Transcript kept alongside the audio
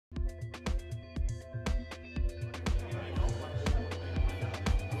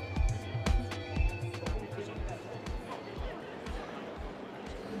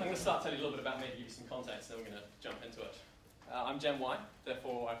to start telling you a little bit about me to give you some context, then we're going to jump into it. I'm Gen Y,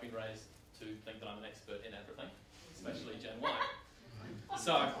 therefore I've been raised to think that I'm an expert in everything, especially Gen Y.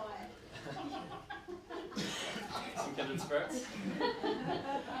 So, some kindred spirits. No,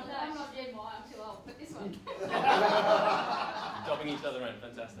 I'm not Gen Y, I'm too old, but this one. Dropping each other in,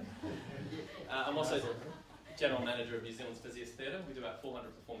 fantastic. I'm also General Manager of New Zealand's busiest theatre. We do about 400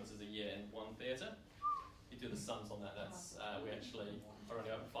 performances a year in one theatre. If you do the sums on that, that's we actually are only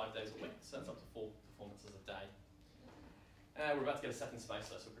open 5 days a week, so that's up to 4 performances a day. We're about to get a second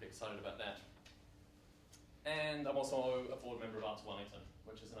space though, so we're pretty excited about that. And I'm also a board member of Arts Wellington,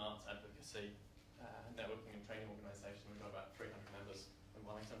 which is an arts advocacy, networking and training organisation. We've got about 300 members in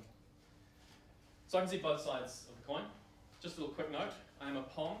Wellington. So I can see both sides of the coin. Just a little quick note, I am a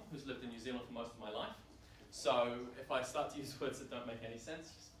POM who's lived in New Zealand for most of my life. So if I start to use words that don't make any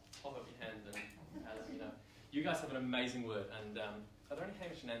sense, just pop up your hand and let me know. You guys have an amazing word, and are there any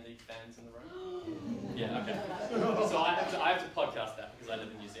Hamish and Andy fans in the room? Yeah, okay. So I have to podcast that because I live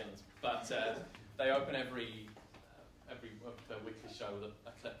in New Zealand. But they open every weekly show with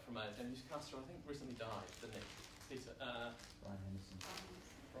a clip from a newscaster, I think, recently died, didn't he? Peter, Brian Henderson.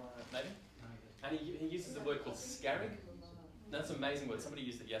 maybe? And he uses a word called scarrig. That's an amazing word. Somebody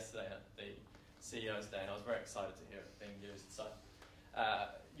used it yesterday at the CEO's Day, and I was very excited to hear it being used. So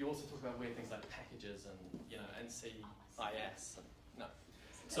you also talk about weird things like packages and NCIS. No.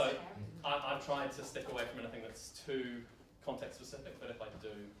 So I've tried to stick away from anything that's too context specific, but if I do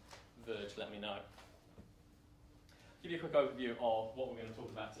verge, let me know. Give you a quick overview of what we're going to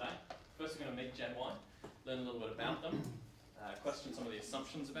talk about today. First, we're going to meet Gen Y, learn a little bit about them, question some of the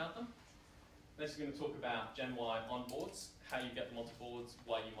assumptions about them. Next, we're going to talk about Gen Y on boards, how you get them onto boards,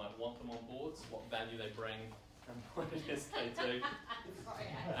 why you might want them on boards, what value they bring, and what it is they do.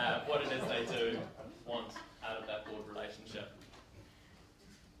 Want out of that board relationship.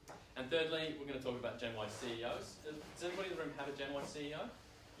 And thirdly, we're going to talk about Gen Y CEOs. Does anybody in the room have a Gen Y CEO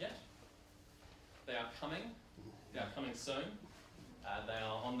yet? They are coming. They are coming soon. They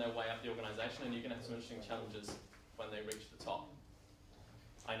are on their way up the organisation, and you're going to have some interesting challenges when they reach the top.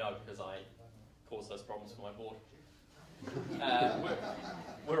 I know because I cause those problems for my board.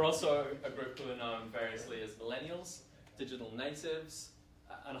 We're also a group who are known variously as millennials, digital natives,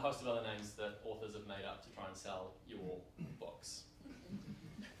 and a host of other names that authors have made up to try and sell you all books.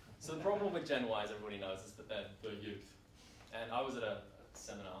 So the problem with Gen Y, as everybody knows, is that they're the youth. And I was at a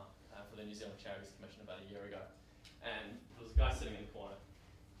seminar for the New Zealand Charities Commission about a year ago, and there was a guy sitting in the corner,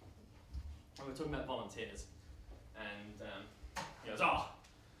 and we were talking about volunteers, and he goes,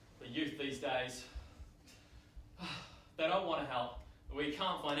 the youth these days, they don't want to help. We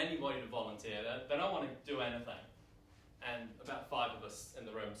can't find anybody to volunteer. They don't want to do anything. And about 5 of us in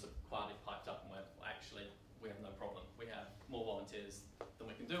the room sort of quietly piped up and went, well, actually, we have no problem. We have more volunteers than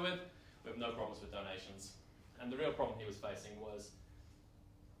we can do with. We have no problems with donations. And the real problem he was facing was,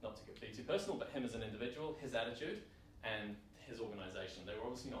 not to be too personal, but him as an individual, his attitude, and his organisation. They were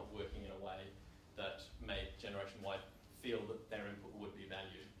obviously not working in a way that made Generation Y feel that their input would be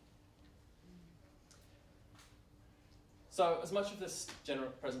valued. So as much of this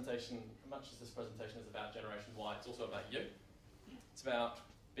presentation is about Generation Y, it's also about you. It's about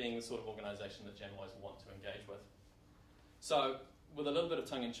being the sort of organisation that Gen Ys want to engage with. So with a little bit of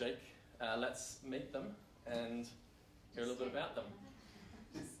tongue-in-cheek, let's meet them and hear a little bit about them.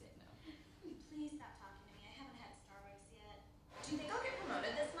 Please stop talking to me. I haven't had Starbucks yet. Do you think I'll get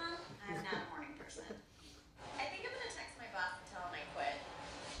promoted this month? I'm not a morning person. I think I'm going to text my boss and tell him I quit.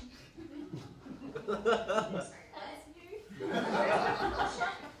 Sorry, that's new.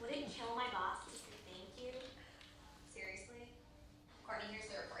 Would it kill my boss to say thank you? Seriously? Courtney,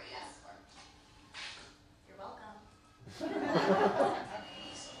 here's the report you asked for. You're welcome.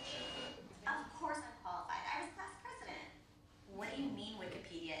 Of course I'm qualified. I was class president. What do you mean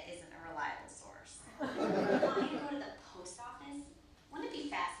Wikipedia isn't a reliable source? Want me to go to the post office? Wouldn't it be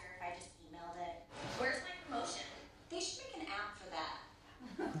faster if I just emailed it? Where's my promotion? They should make an app for that.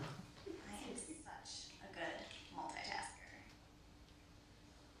 I am such a good multitasker.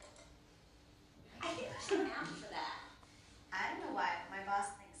 I think there's an app for that. I don't know why, but my boss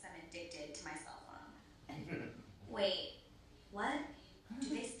thinks I'm addicted to my cell phone. Wait, what? Do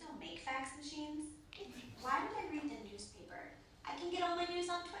they still make fax machines? Why would I read the newspaper? I can get all my news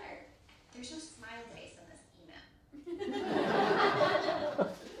on Twitter. There's no smiley face in this email.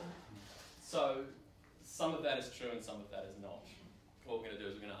 So some of that is true and some of that is not. What we're going to do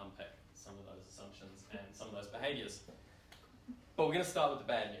is we're going to unpick some of those assumptions and some of those behaviours. But we're going to start with the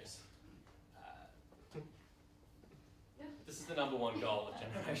bad news. This is the #1 goal of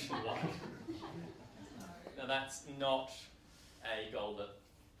Generation Y. Now that's not a goal that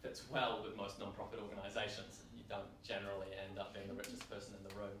fits well with most non-profit organisations. You don't generally end up being the richest person in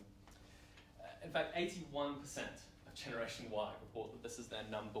the room. In fact, 81% of Generation Y report that this is their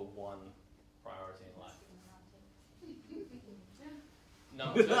 #1 priority in life.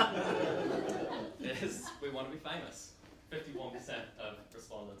 Number 2 is we want to be famous. 51% of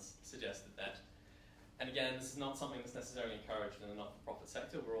respondents suggested that. And again, this is not something that's necessarily encouraged in the not-for-profit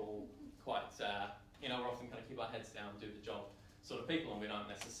sector. We're all quite, we're often kind of keep our heads down, do the job sort of people, and we don't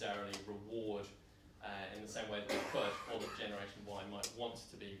necessarily reward in the same way that we could, or that Generation Y might want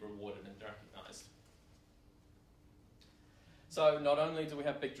to be rewarded and recognised. So not only do we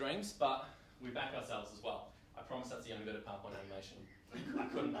have big dreams, but we back ourselves as well. I promise that's the only bit of PowerPoint animation. I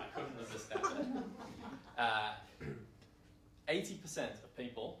couldn't resist that bit. 80% of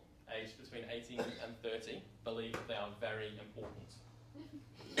people aged between 18 and 30 believe that they are very important.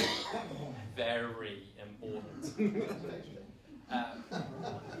 Very important.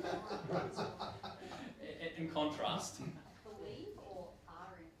 In contrast, Believe or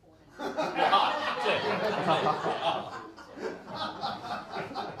are important?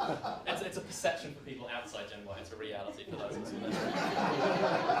 It's a perception for people outside Gen Y. It's a reality for those of us who know.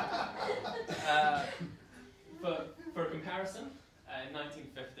 For a comparison, in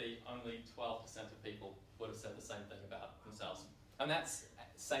 1950, only 12% of people would have said the same thing about themselves. And that's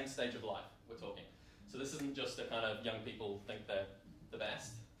same stage of life we're talking. So this isn't just a kind of young people think they're the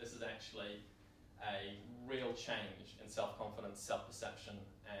best. This is actually a real change in self-confidence, self-perception,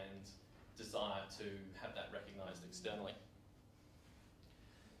 and desire to have that recognised externally.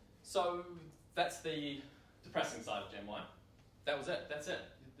 So that's the depressing side of Gen Y. That was it. That's it.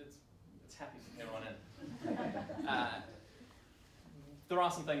 It's happy from here on in. There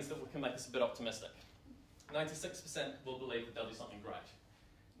are some things that can make us a bit optimistic. 96% will believe that they'll do something great.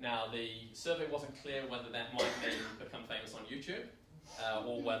 Now, the survey wasn't clear whether that might mean become famous on YouTube,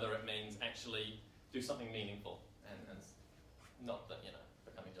 or whether it means actually do something meaningful. And not that,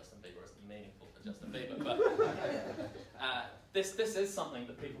 becoming Justin Bieber isn't meaningful for Justin Bieber, but this is something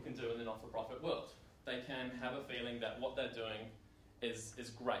that people can do in the not-for-profit world. They can have a feeling that what they're doing is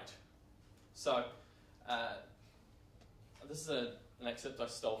great. So, this is an excerpt I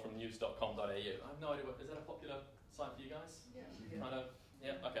stole from news.com.au. I have no idea, is that a popular site for you guys? Yeah. Kind of?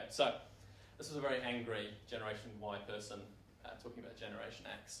 Yeah, okay. So, this was a very angry Generation Y person talking about Generation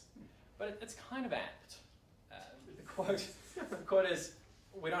X. But it's kind of apt. The quote is,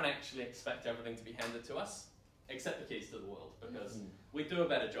 we don't actually expect everything to be handed to us, except the keys to the world, because we do a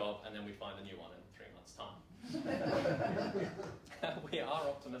better job and then we find a new one in 3 months' time. We are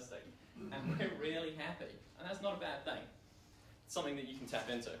optimistic and we're really happy, and that's not a bad thing. It's something that you can tap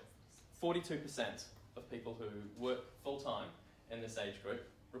into. 42% of people who work full-time in this age group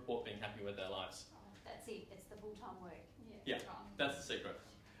report being happy with their lives. Oh, that's it. It's the full-time work. Yeah, that's the secret.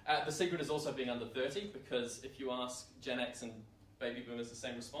 The secret is also being under 30, because if you ask Gen X and baby boomers the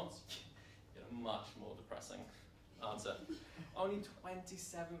same response, you get a much more depressing answer. Only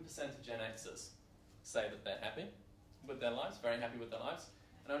 27% of Gen Xers say that they're happy with their lives, very happy with their lives,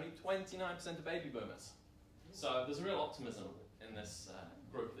 and only 29% of baby boomers. So there's a real optimism in this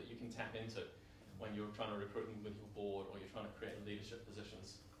group that you can tap into when you're trying to recruit them with your board, or you're trying to create leadership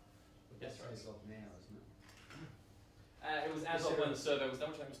positions. Yes, right. As of now, isn't it? It was as of when the survey was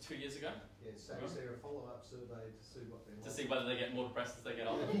done, which I think was 2 years ago. Yeah, so is there a follow-up survey to see what they're like? To see whether they get more depressed as they get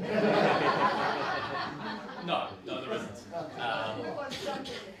older? No, there isn't.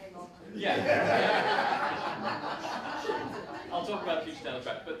 Yeah. I'll talk about future down the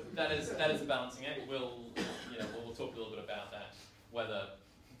track, but that is a balancing act. We'll talk a little bit about that, whether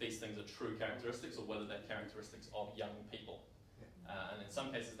these things are true characteristics or whether they're characteristics of young people. And in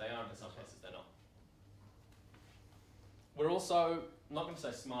some cases they are, and in some cases they're not. We're also, I'm not going to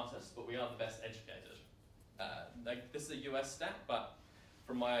say smartest, but we are the best educated. This is a US stat, but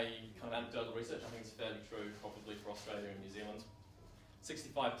from my kind of anecdotal research, I think it's fairly true probably for Australia and New Zealand.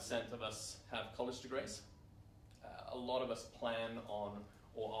 65% of us have college degrees. A lot of us plan on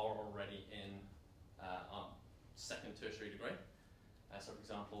or are already in our second tertiary degree. So for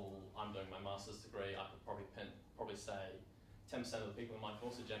example, I'm doing my master's degree. I could probably say 10% of the people in my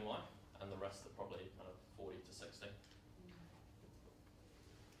course are Gen Y, and the rest are probably kind of 40 to 60.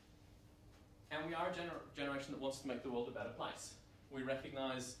 And we are a generation that wants to make the world a better place. We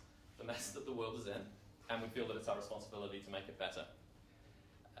recognise the mess that the world is in, and we feel that it's our responsibility to make it better.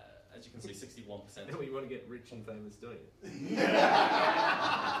 As you can see, 61%. And we want to get rich and famous doing it.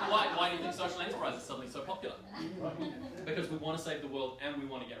 Why do you think social enterprise is suddenly so popular? Because we want to save the world, and we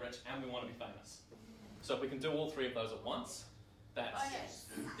want to get rich, and we want to be famous. So if we can do all three of those at once, that's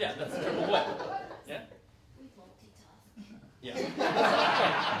a triple win. Yeah. We multitask. Yeah.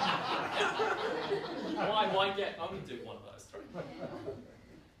 Why get only do one of those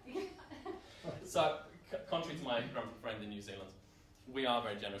three? So, contrary to my grumpy friend in New Zealand, we are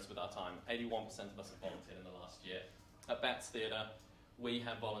very generous with our time. 81% of us have volunteered in the last year. At Bats Theatre, we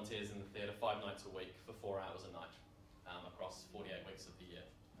have volunteers in the theatre 5 nights a week for 4 hours a night across 48 weeks of the year.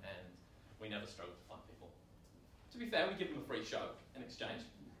 And we never struggle to find people. To be fair, we give them a free show in exchange.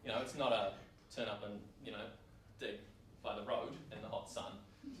 You know, it's not a turn up and, you know, dig by the road in the hot sun.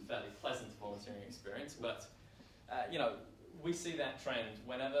 It's a fairly pleasant volunteering experience, but, you know, we see that trend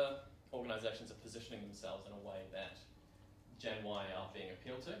whenever organisations are positioning themselves in a way that Gen Y are being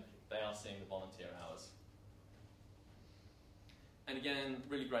appealed to, they are seeing the volunteer hours. And again,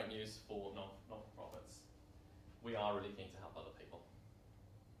 really great news for non-profits. We are really keen to help other people.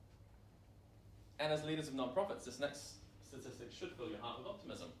 And as leaders of non-profits, this next statistic should fill your heart with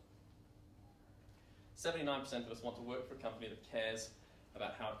optimism. 79% of us want to work for a company that cares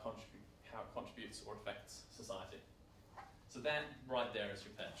about how it contributes or affects society. So that right there is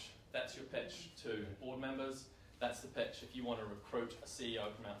your pitch. That's your pitch to board members. That's the pitch if you want to recruit a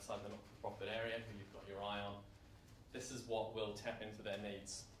CEO from outside the not-for-profit area who you've got your eye on. This is what will tap into their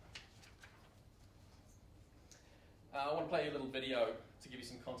needs. I want to play you a little video to give you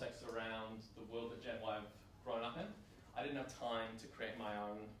some context around the world that Gen Y have grown up in. I didn't have time to create my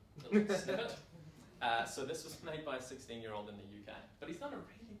own little snippet. So this was made by a 16-year-old in the UK, but he's done a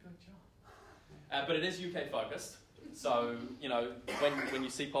really good job. But it is UK focused, so you know when you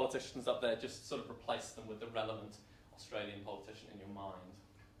see politicians up there, just sort of replace them with the relevant Australian politician in your mind.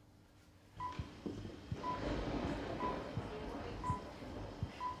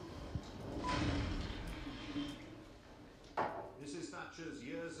 Mrs. Thatcher's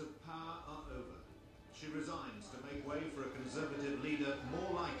years of power are over. She resigns to make way for a Conservative leader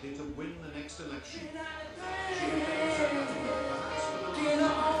more likely to win the next election. She becomes a government, perhaps for the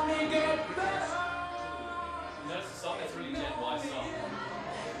last time. Notice the song, it's really Gen Y song.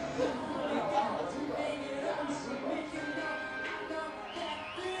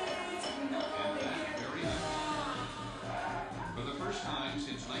 For the first time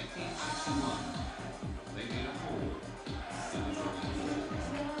since 1961, they made a hole in the Berlin Wall.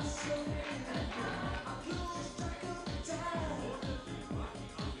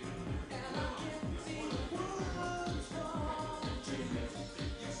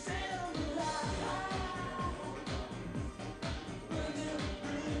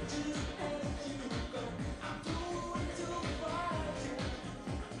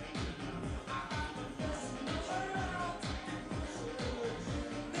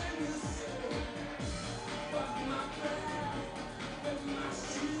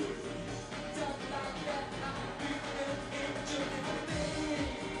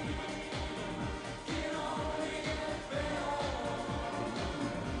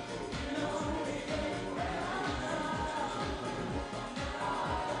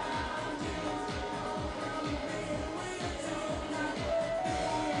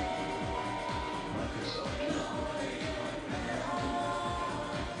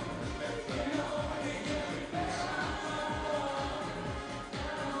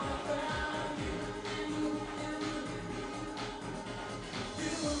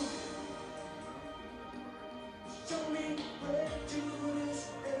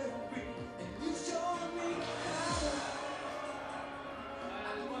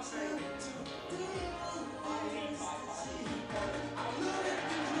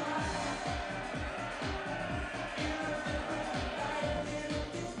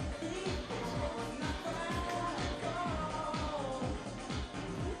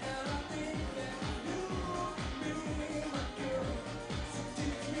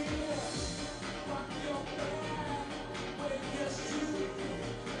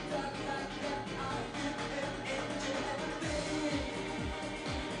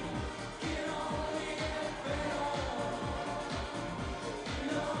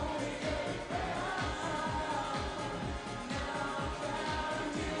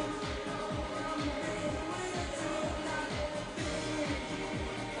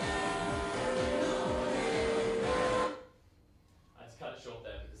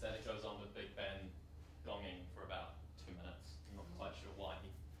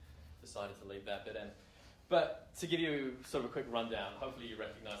 decided to leave that bit in. But to give you sort of a quick rundown, hopefully you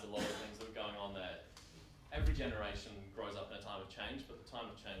recognise a lot of the things that are going on there. Every generation grows up in a time of change, but the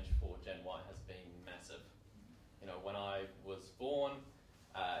time of change for Gen Y has been massive. You know, when I was born,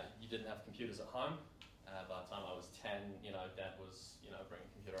 you didn't have computers at home. By the time I was 10, Dad was, bringing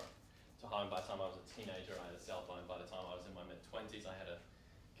a computer to home. By the time I was a teenager, I had a cell phone. By the time I was in my mid-20s, I had a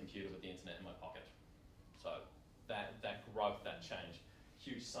computer with the internet in my pocket. So that growth, that change,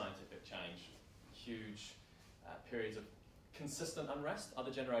 huge scientific change, huge periods of consistent unrest.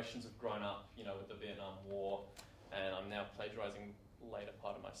 Other generations have grown up, with the Vietnam War, and I'm now plagiarising the later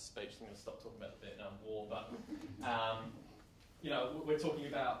part of my speech, so I'm going to stop talking about the Vietnam War, but we're talking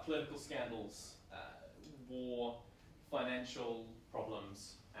about political scandals, war, financial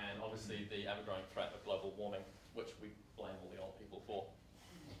problems, and obviously the ever-growing threat of global warming, which we blame all the old people for.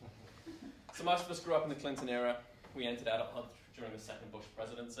 So most of us grew up in the Clinton era. We entered adulthood during the second Bush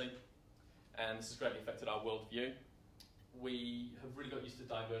presidency, and this has greatly affected our worldview. We have really got used to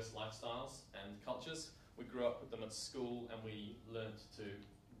diverse lifestyles and cultures. We grew up with them at school, and we learned to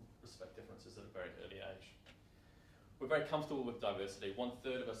respect differences at a very early age. We're very comfortable with diversity.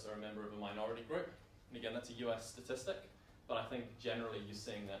 1/3 of us are a member of a minority group, and again, that's a US statistic, but I think generally you're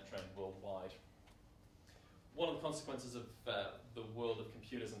seeing that trend worldwide. One of the consequences of the world of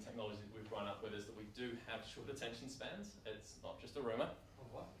computers and technology that we've grown up with is that we do have short attention spans. It's not just a rumour.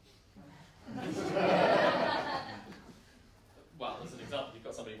 What? Well, as an example, you've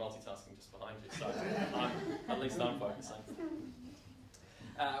got somebody multitasking just behind you, so at least I'm focusing.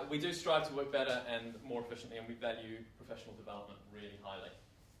 We do strive to work better and more efficiently, and we value professional development really highly.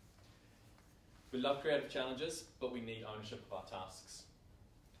 We love creative challenges, but we need ownership of our tasks.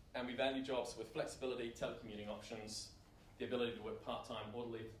 And we value jobs with flexibility, telecommuting options, the ability to work part-time or to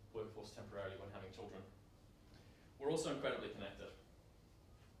leave the workforce temporarily when having children. We're also incredibly connected.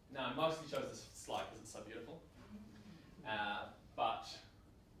 Now, I mostly chose this slide because it's so beautiful. But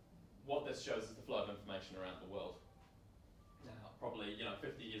what this shows is the flow of information around the world. Now, probably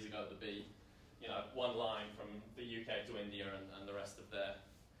 50 years ago, there'd be one line from the UK to India and the rest of their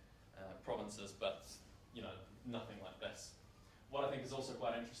provinces, but nothing like this. What I think is also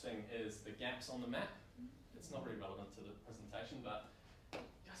quite interesting is the gaps on the map. It's not really relevant to the presentation, but you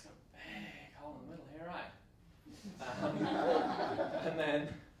guys got a big hole in the middle here, right? And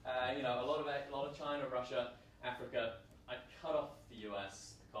then a lot of China, Russia, Africa. I cut off the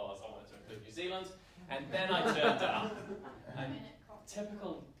US because I wanted to include New Zealand, and then I turned up. And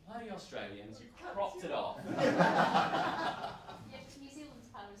typical bloody Australians, you cropped it off. Yeah, New Zealand's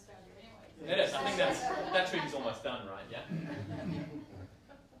part of Australia anyway. It is. I think that treaty's almost done, right? Yeah.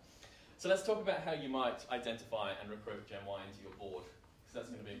 So let's talk about how you might identify and recruit Gen Y into your board, because that's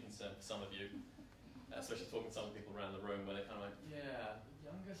going to be a concern for some of you, especially talking to some people around the room where they're kind of like, yeah,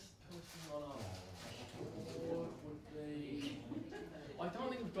 the youngest person on our board would be. I don't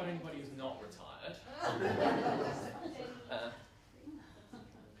think we've got anybody who's not retired.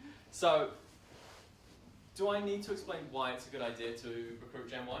 So, do I need to explain why it's a good idea to recruit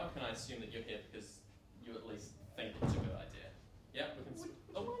Gen Y, or can I assume that you're here because you at least think it's a good idea? Yeah, we can.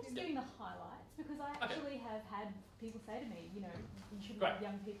 Would you mind just getting the highlights? Because I actually have had people say to me, you shouldn't have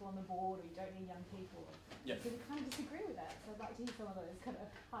young people on the board, or you don't need young people. Yeah. So we kind of disagree with that. So I'd like to hear some of those kind of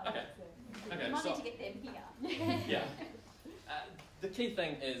highlights there. Okay, You might so need to get them here. yeah. The key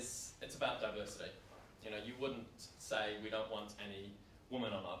thing is it's about diversity. You wouldn't say we don't want any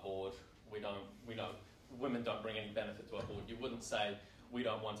women on our board. We know women don't bring any benefit to our board. You wouldn't say we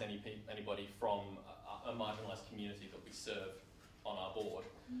don't want anybody from a marginalised community that we serve on our board.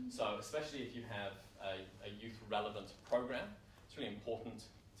 So especially if you have a youth-relevant program, it's really important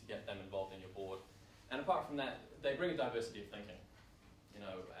to get them involved in your board. And apart from that, they bring a diversity of thinking.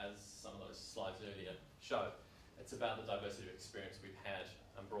 As some of those slides earlier showed, it's about the diversity of experience we've had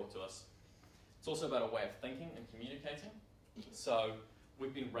and brought to us. It's also about a way of thinking and communicating. So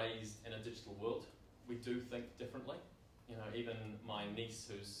we've been raised in a digital world. We do think differently. Even my niece,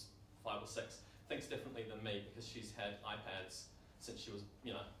 who's 5 or 6, thinks differently than me because she's had iPads since she was,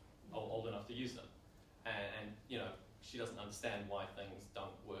 old enough to use them. And she doesn't understand why things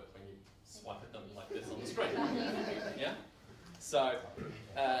don't work when you swipe at them like this on the screen. Yeah? So,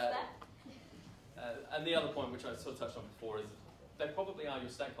 and the other point, which I sort of touched on before, is they probably are your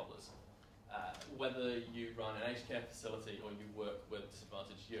stakeholders. Whether you run an aged care facility or you work with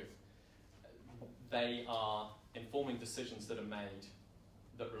disadvantaged youth, they are informing decisions that are made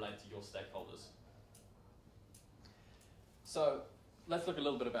that relate to your stakeholders. So let's look a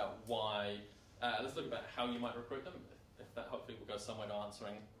little bit about why, let's look about how you might recruit them, if that hopefully will go somewhere to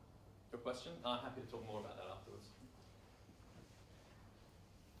answering your question. I'm happy to talk more about that afterwards.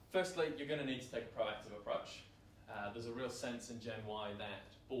 Firstly, you're going to need to take a proactive approach. There's a real sense in Gen Y that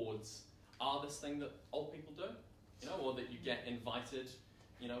boards are this thing that old people do, or that you get invited,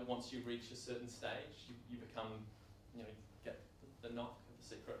 once you reach a certain stage, you become, get the knock of the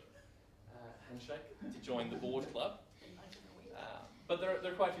secret handshake to join the board club. But there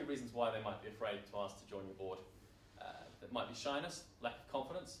are quite a few reasons why they might be afraid to ask to join your board. There might be shyness, lack of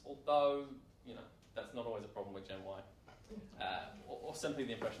confidence, although, That's not always a problem with Gen Y. Or simply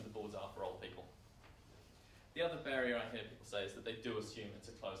the impression the boards are for old people. The other barrier I hear people say is that they do assume it's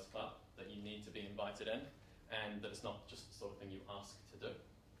a closed club, that you need to be invited in, and that it's not just the sort of thing you ask to do.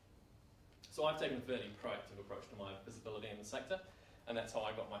 So I've taken a fairly proactive approach to my visibility in the sector, and that's how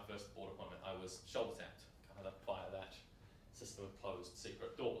I got my first board appointment. I was shoulder tapped, kind of via that system of closed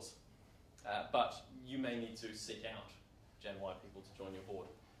secret doors. But you may need to seek out Gen Y people to join your board.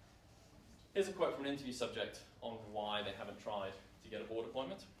 Here's a quote from an interview subject on why they haven't tried to get a board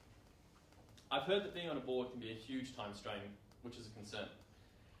appointment. I've heard that being on a board can be a huge time strain, which is a concern.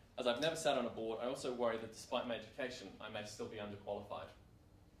 As I've never sat on a board, I also worry that despite my education, I may still be underqualified.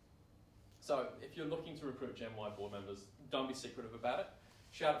 So if you're looking to recruit Gen Y board members, don't be secretive about it.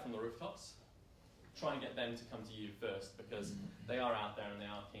 Shout it from the rooftops. Try and get them to come to you first, because they are out there and they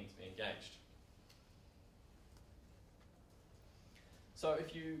are keen to be engaged. So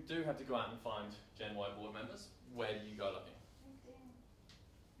if you do have to go out and find Gen Y board members, where do you go looking?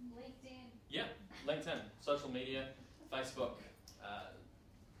 LinkedIn. Yeah, LinkedIn, social media, Facebook,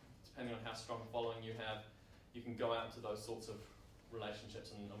 depending on how strong a following you have, you can go out into those sorts of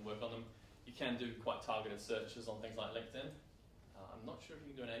relationships and work on them. You can do quite targeted searches on things like LinkedIn. I'm not sure if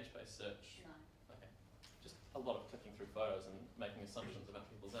you can do an age-based search. No. Okay. Just a lot of clicking through photos and making assumptions about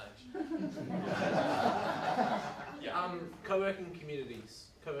people's age. Yeah. Co-working communities,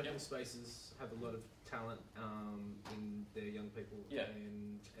 co-working spaces have a lot of talent in their young people,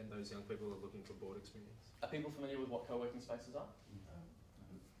 and those young people are looking for board experience. Are people familiar with what co-working spaces are?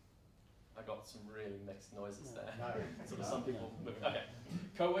 I got some really mixed noises there. Sort of some people moving. Okay.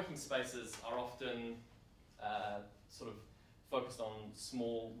 Co-working spaces are often sort of focused on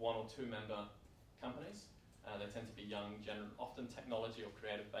small 1 or 2 member companies. They tend to be young, often technology or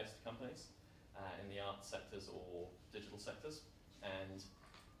creative-based companies in the arts sectors or digital sectors. And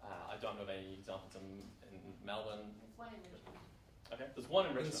I don't know of any examples in Melbourne. There's one in Richmond. Okay, there's one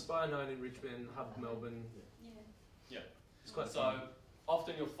in Richmond. Inspire 9 in Richmond, Hub Melbourne. Yeah. It's quite so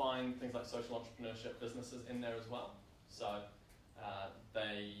often you'll find things like social entrepreneurship businesses in there as well. So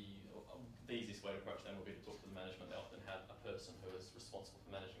the easiest way to approach them will be to talk to the management. They often have a person who is responsible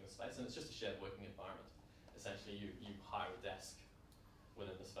for managing the space, and it's just a shared working environment. Essentially, you hire a desk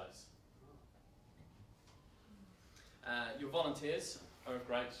within the space. Your volunteers are a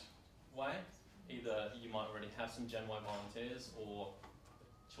great way. Either you might already have some Gen Y volunteers, or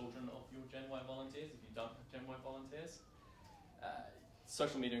children of your Gen Y volunteers if you don't have Gen Y volunteers.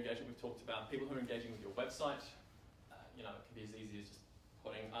 Social media engagement we've talked about. People who are engaging with your website, it can be as easy as just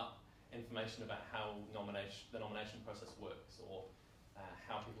putting up information about how the nomination process works, or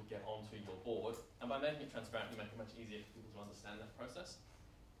how people get onto your board. And by making it transparent, you make it much easier for people to understand that process.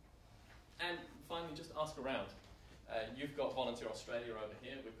 And finally, just ask around. You've got Volunteer Australia over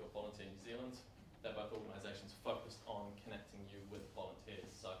here, we've got Volunteer New Zealand. They're both organisations focused on connecting you with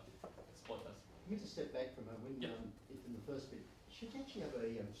volunteers, so it's pointless. Let me just step back from a moment. In the first bit, should you actually have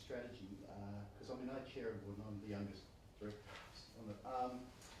a strategy, because I chair a board and I'm the youngest director on it.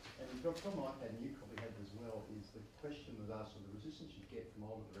 And the problem I've had, and you probably had as well, is the question was asked, or the resistance you get from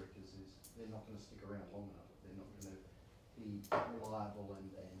older directors is they're not going to stick around long enough. They're not going to be reliable and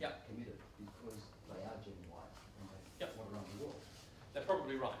committed, because they are Gen Y and they want to run the world. They're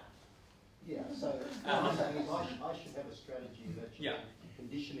probably right. Yeah, so what I'm saying is I should have a strategy of actually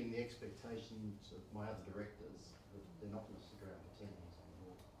conditioning the expectations of my other directors that they're not going to stick around for 10 years on the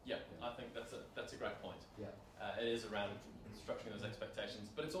board. Yeah, I think that's a great point. Yeah. It is around structuring those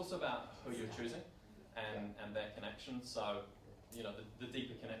expectations, but it's also about who you're choosing and their connection. So, the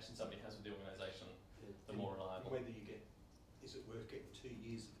deeper connection somebody has with the organisation, the more reliable. Whether you get, is it worth getting 2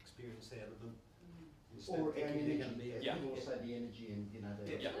 years of experience out of them? Or energy, people also the energy and It's going to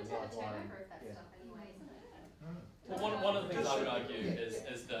take a turnover of that stuff anyway, isn't it? Well, one of the things I would argue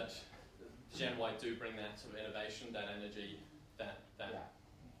is that Gen Y do bring that sort of innovation, that energy, that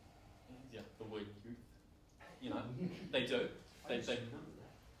the word youth. They do. They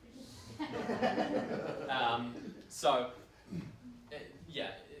so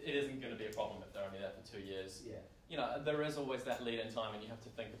it isn't going to be a problem if they're only there for 2 years. There is always that lead-in time, and you have to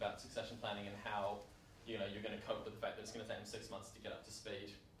think about succession planning and how you're going to cope with the fact that it's going to take them 6 months to get up to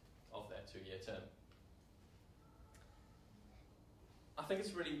speed of their 2-year term. I think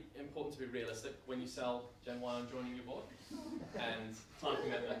it's really important to be realistic when you sell Gen Y on joining your board, and time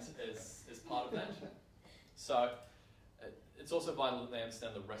commitment is part of that. So it's also vital that they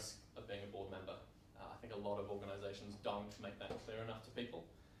understand the risk of being a board member. I think a lot of organisations don't make that clear enough to people.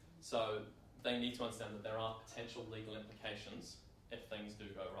 So they need to understand that there are potential legal implications if things do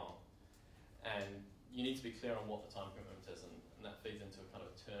go wrong. And you need to be clear on what the time commitment is, and that feeds into a kind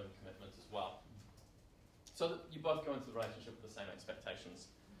of term commitment as well. so that you both go into the relationship with the same expectations.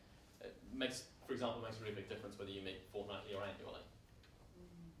 It makes, for example, makes a really big difference whether you meet fortnightly or annually.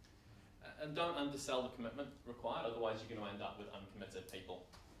 And don't undersell the commitment required, otherwise you're going to end up with uncommitted people.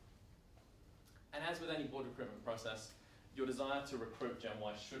 And as with any board recruitment process, your desire to recruit Gen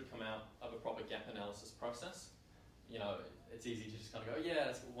Y should come out of a proper gap analysis process. You know, it's easy to just kind of go, yeah,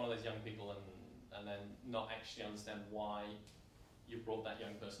 that's one of those young people, and then not actually understand why you brought that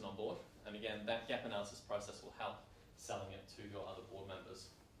young person on board. And again, that gap analysis process will help selling it to your other board members.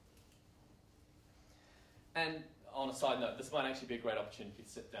 And on a side note, this might actually be a great opportunity to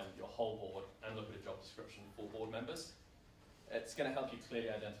sit down with your whole board and look at a job description for board members. It's going to help you clearly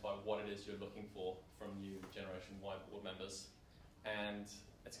identify what it is you're looking for from new Generation Y board members, and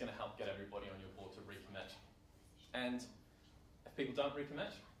it's going to help get everybody on your board to recommit. And if people don't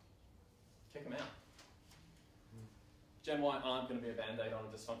recommit, kick them out. Gen Y aren't going to be a band-aid on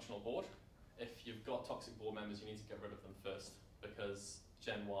a dysfunctional board. If you've got toxic board members, you need to get rid of them first, because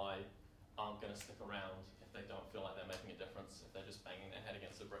Gen Y aren't going to stick around if they don't feel like they're making a difference, if they're just banging their head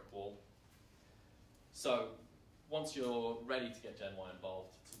against a brick wall. So once you're ready to get Gen Y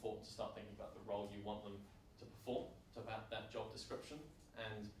involved, it's important to start thinking about the role you want them to perform, about that job description,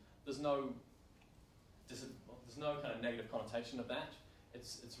 and there's no kind of negative connotation of that.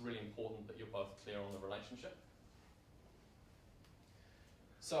 It's really important that you're both clear on the relationship.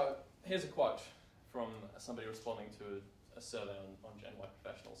 So here's a quote from somebody responding to a survey on Gen Y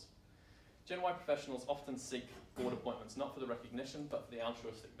professionals. Gen Y professionals often seek board appointments not for the recognition, but for the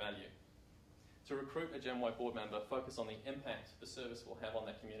altruistic value. To recruit a Gen Y board member, focus on the impact the service will have on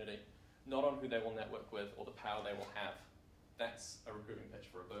their community, not on who they will network with or the power they will have. That's a recruiting pitch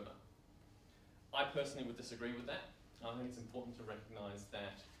for a boomer. I personally would disagree with that. I think it's important to recognise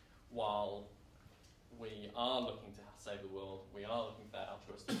that while we are looking to save the world, we are looking for that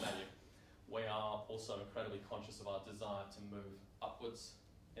altruistic value, we are also incredibly conscious of our desire to move upwards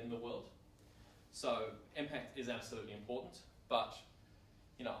in the world. So impact is absolutely important, but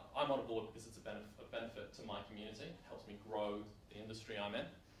you know, I'm on a board because it's a benefit to my community. It helps me grow the industry I'm in.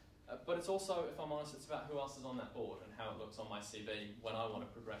 But it's also, if I'm honest, it's about who else is on that board and how it looks on my CV when I want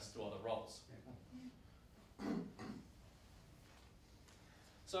to progress to other roles.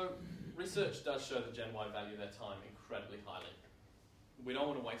 So research does show that Gen Y value their time incredibly highly. We don't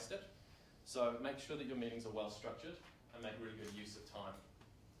want to waste it, so make sure that your meetings are well structured and make really good use of time.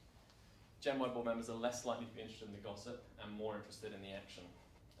 Gen Y board members are less likely to be interested in the gossip and more interested in the action.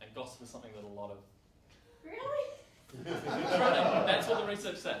 And gossip is something that a lot of... Really? That's what the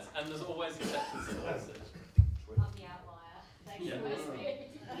research says, and there's always exceptions to the research. I'm the outlier. Thanks Yeah. for listening.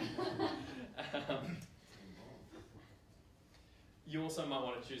 You also might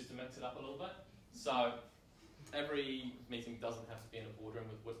want to choose to mix it up a little bit. So every meeting doesn't have to be in a boardroom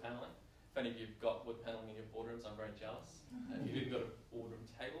with wood paneling. If any of you've got wood paneling in your boardrooms, I'm very jealous. If you've even got a boardroom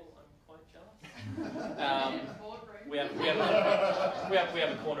table, I'm quite jealous. We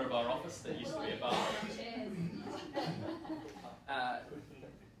have a corner of our office that used to be a bar.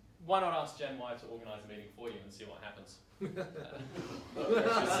 Why not ask Gen Y to organise a meeting for you and see what happens?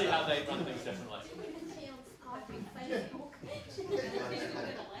 See how they run things differently.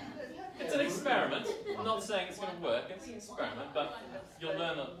 It's an experiment. I'm not saying it's going to work. It's an experiment, but you'll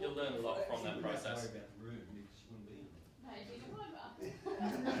learn a lot from that process.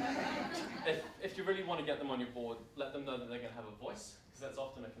 If you really want to get them on your board, let them know that they're going to have a voice, because that's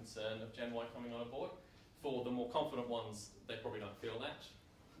often a concern of Gen Y coming on a board. For the more confident ones, they probably don't feel that.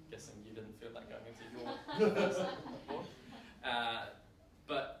 I'm guessing you didn't feel that going into your first board.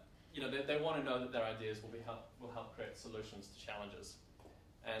 But you know, they want to know that their ideas will help create solutions to challenges,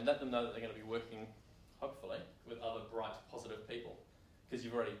 and let them know that they're going to be working, hopefully, with other bright, positive people, because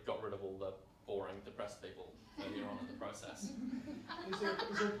you've already got rid of all the boring, depressed people earlier on in the process. Is there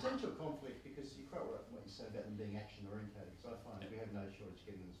a potential conflict, because you're quite right what you say about them being action orientated, because I find we have no shortage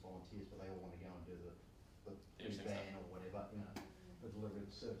getting them as volunteers, but they all want to go and do the van or whatever, you know, the delivery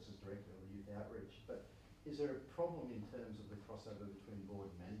of services directly or the youth outreach. But is there a problem in terms of the crossover between board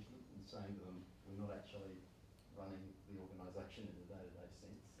and management and saying to them, we're not actually running the organisation in a day-to-day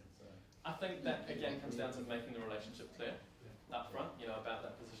sense? And so I think that again comes down to making the relationship clear up front, you know, about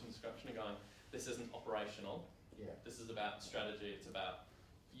that position description and going, this isn't operational, this is about strategy, it's about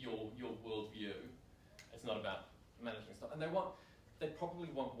your worldview, it's not about managing stuff. And they probably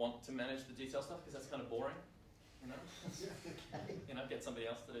won't want to manage the detail stuff because that's kind of boring, you know? You know, get somebody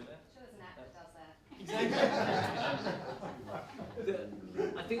else to do that. I'm sure there's an app that does that. Exactly.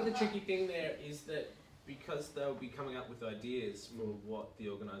 I think the tricky thing there is that because they'll be coming up with ideas for what the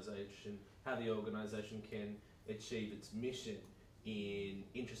organisation, how the organisation can achieve its mission, in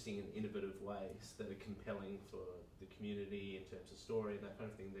interesting and innovative ways that are compelling for the community in terms of story and that kind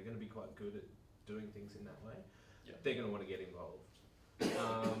of thing, they're going to be quite good at doing things in that way. Yeah. They're going to want to get involved.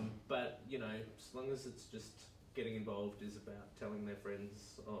 But, you know, as long as it's just getting involved is about telling their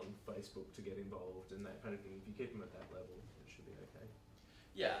friends on Facebook to get involved and that kind of thing, if you keep them at that level, it should be okay.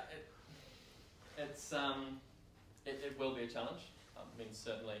 Yeah, it will be a challenge. I mean,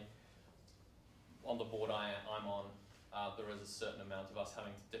 certainly on the board I'm on, there is a certain amount of us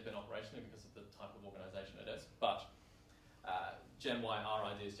having to dip in operationally because of the type of organisation it is. But Gen Y are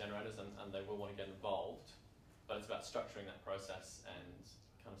ideas generators and they will want to get involved, but it's about structuring that process and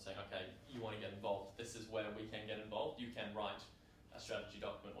kind of saying, okay, you want to get involved, this is where we can get involved. You can write a strategy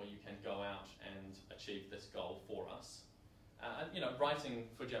document or you can go out and achieve this goal for us. And, you know, writing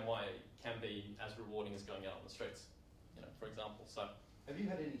for Gen Y can be as rewarding as going out on the streets, you know, for example. So, have you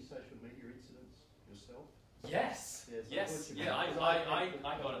had any social media incidents yourself? Yes. Yes. Yeah.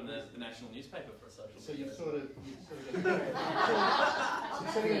 I got in the national newspaper for a social media. So you've sort of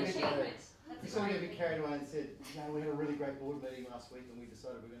got a bit carried away and said, you know, we had a really great board meeting last week and we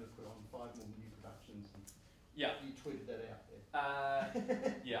decided we're going to put on 5 more new productions. And yeah. You tweeted that out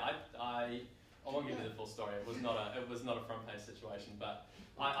there. Yeah. I won't give you the full story. It was not a front page situation, but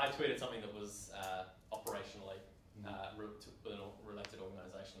I tweeted something that was operationally to an related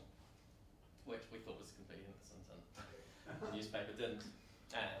organisation, which we thought was completely innocent, and the newspaper didn't,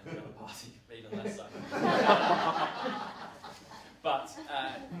 and the other party even less so. But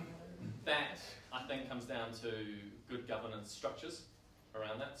that I think comes down to good governance structures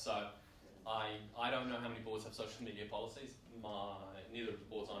around that. So I don't know how many boards have social media policies. Neither of the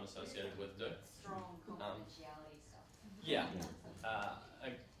boards I'm associated with do. Strong confidentiality stuff. Yeah.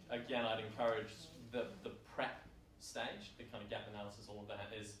 Again, I'd encourage the prep stage, the kind of gap analysis, all of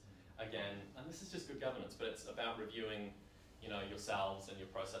that is, again, and this is just good governance, but it's about reviewing, you know, yourselves and your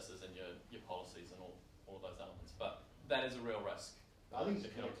processes and your policies and all of those elements. But that is a real risk. I think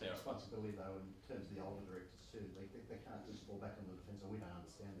it's a responsibility, though, in terms of the older directors too. They can't just fall back on the defence, we don't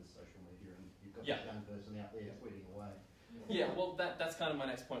understand this social media, and you've got this young person out there tweeting away. Yeah, well, that's kind of my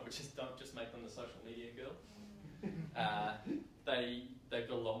next point, which is don't just make them the social media girl. They've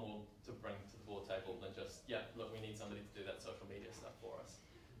got a lot more to bring to the board table than just, yeah, look, we need somebody to do that social media stuff for us.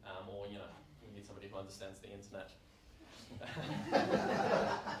 Or, you know, we need somebody who understands the internet.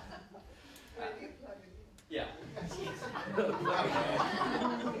 Yeah.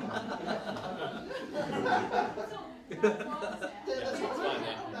 It's fine,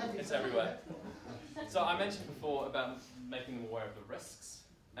 yeah. It's everywhere. So I mentioned before about making them aware of the risks,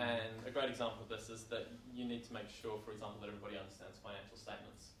 and a great example of this is that you need to make sure, for example, that everybody understands financial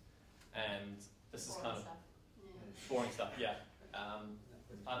statements. And this is kind of boring stuff, yeah.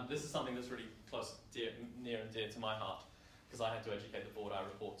 This is something that's really near and dear to my heart, because I had to educate the board I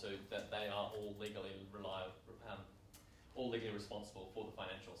report to that they are all legally responsible for the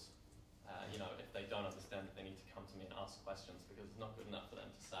financials. You know, if they don't understand it, they need to come to me and ask questions, because it's not good enough for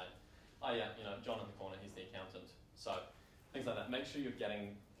them to say, oh yeah, you know, John in the corner, he's the accountant. So things like that. Make sure you're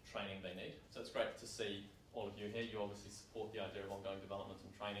getting the training they need. So it's great to see all of you here. You obviously support the idea of ongoing development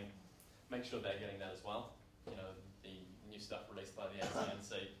and training. Make sure they're getting that as well. You know, the new stuff released by the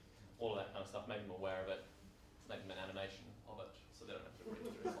ACNC, all of that kind of stuff, make them aware of it, make them an animation of it, so they don't have to read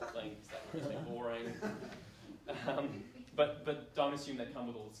through the whole thing, because that would be boring. But don't assume they come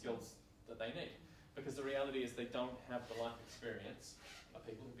with all the skills that they need, because the reality is they don't have the life experience of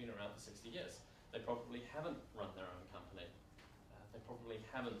people who've been around for 60 years. They probably haven't run their own company. They probably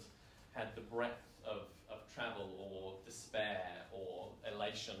haven't had the breadth of travel or despair or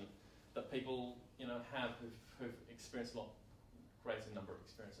elation that people, you know, have who've experienced a lot greater number of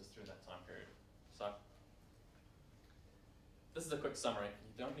experiences through that time period. So this is a quick summary.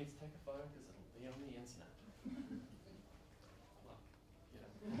 You don't need to take a photo because it'll be on the internet.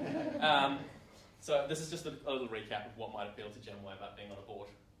 So this is just a little recap of what might appeal to Gen Y about being on a board.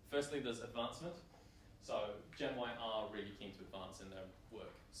 Firstly, there's advancement. So Gen Y are really keen to advance in their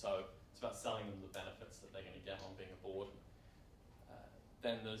work. So it's about selling them the benefits that they're going to get on being a board.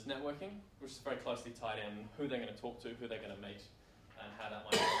 Then there's networking, which is very closely tied in who they're going to talk to, who they're going to meet, and how that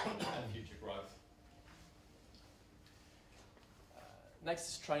might affect their future growth. Next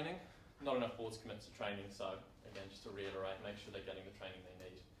is training. Not enough boards commit to training, so again, just to reiterate, make sure they're getting the training they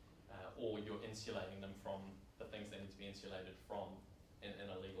need, or you're insulating them from the things they need to be insulated from in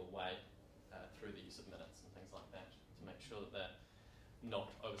a legal way through the use of minutes and things like that, to make sure that they're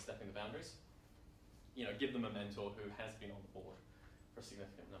not overstepping the boundaries. You know, give them a mentor who has been on the board for a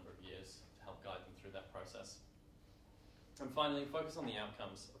significant number of years to help guide them through that process. And finally, focus on the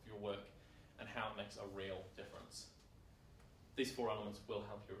outcomes of your work and how it makes a real difference. these 4 elements will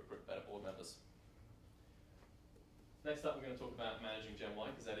help you recruit better board members. Next up, we're going to talk about managing Gen Y,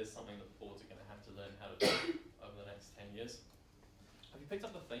 because that is something that the boards are going to have to learn how to do over the next 10 years. Have you picked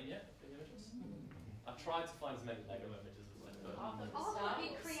up the theme yet of the images? I tried to find as many Lego images as I could. Oh,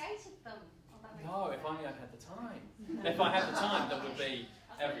 you created them. No, if only I had the time. If I had the time, that would be,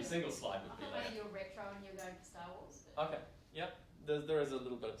 every single slide would be I thought Lego. you're retro and you're going for Star Wars. Okay, yep. There is a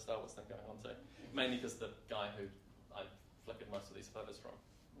little bit of Star Wars thing going on too. Mainly because the guy who I flickered most of these photos from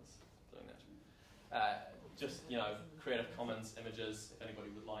was doing that. Just, Creative Commons images, if anybody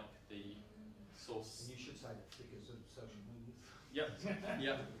would like the source. And you should say that figures of social media. Yep,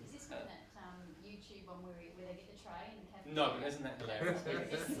 yep. Is this one that YouTube one where they get the tray and have? No, but isn't that hilarious?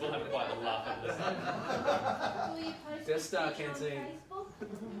 We'll have quite a laugh at this. Will you post Death Star a picture on canteen. Facebook?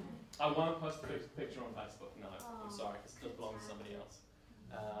 I won't post a picture on Facebook, no. I'm sorry, because it belongs to somebody else.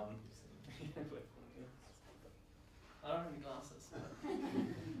 I don't have any glasses.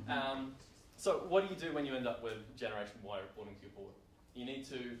 So what do you do when you end up with Generation Y reporting to your board? You need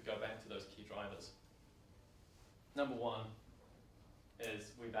to go back to those key drivers. Number 1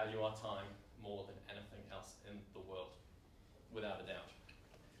 is we value our time more than anything else in the world, without a doubt.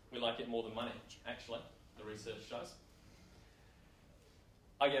 We like it more than money, actually, the research shows.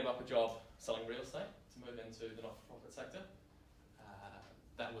 I gave up a job selling real estate to move into the not-for-profit sector.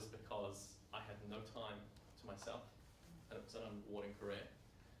 That was because I had no time to myself, and it was an unrewarding career,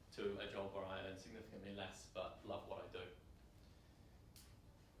 to a job where I earn significantly less but love what I do.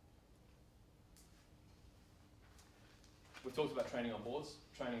 We've talked about training on boards.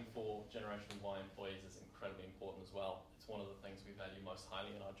 Training for Generation Y employees is incredibly important as well. It's one of the things we value most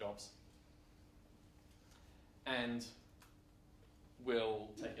highly in our jobs. And we'll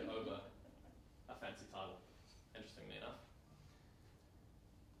take it over a fancy title, interestingly enough.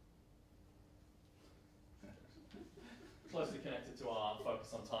 Closely connected to our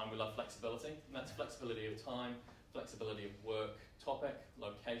focus on time, we love flexibility, and that's flexibility of time, flexibility of work, topic,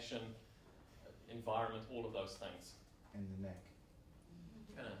 location, environment, all of those things. And the neck.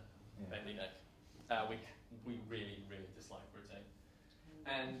 Bendy neck. We really, really dislike routine.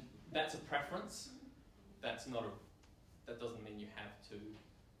 And that's a preference. That doesn't mean you have to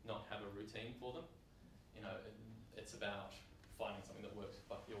not have a routine for them. It's about finding something that works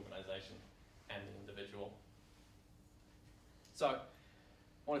for both the organisation and the individual. So,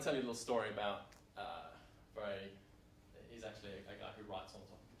 I want to tell you a little story about he's actually a guy who writes on the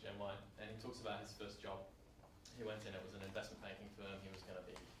topic of Gen Y, and he talks about his first job. He went in, it was an investment banking firm, he was going to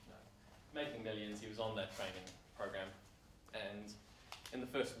be making millions, he was on that training program, and in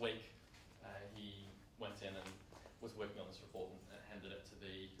the first week he went in and was working on this report and handed it to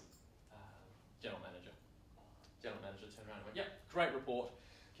the general manager. General manager turned around and went, "Yep, great report,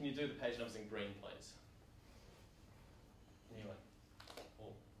 can you do the page numbers in green, please?" And he went,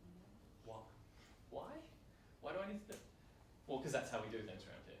 "Well, why? Why do I need to do it?" "Well, because that's how we do things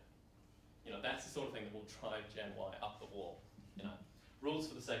around here." That's the sort of thing that will drive Gen Y up the wall. Rules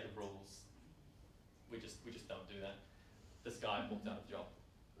for the sake of rules. We just don't do that. This guy walked out of the job.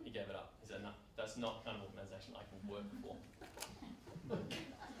 He gave it up. He said, "No, that's not the kind of organisation I can work for."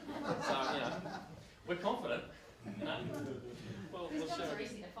 So, we're confident. We'll These jobs share are it.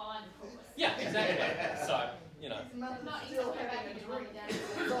 easy to find, of course. Yeah, exactly. So, Not easy to go back and get money down.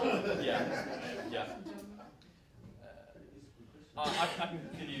 yeah. I can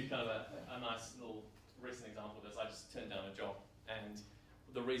give you kind of a nice little recent example of this. I just turned down a job, and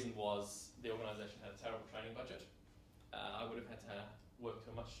the reason was the organisation had a terrible training budget. I would have had to work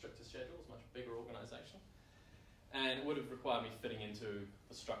to a much stricter schedule, it was a much bigger organisation, and it would have required me fitting into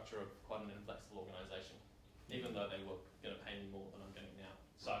the structure of quite an inflexible organisation, even though they were going to pay me more than I'm getting now.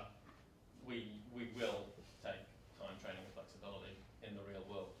 So we will take time, training and flexibility in the real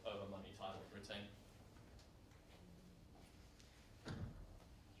world over money, title, routine.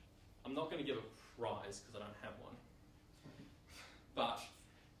 I'm not going to give a prize because I don't have one, but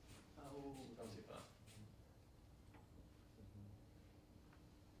gone too far.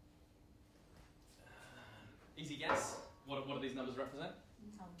 Easy guess. What do these numbers represent?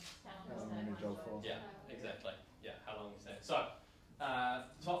 Yeah, exactly. Yeah, how long you stay. So,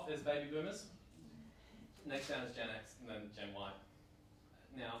 top is baby boomers. Next down is Gen X, and then Gen Y.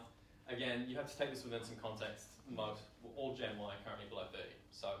 Now, again, you have to take this within some context. All Gen Y are currently below 30,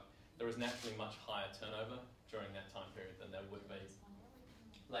 so there is naturally much higher turnover during that time period than there would be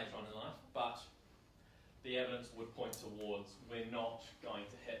later on in life, but the evidence would point towards we're not going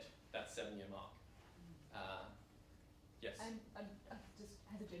to hit that 7-year mark. Yes? And just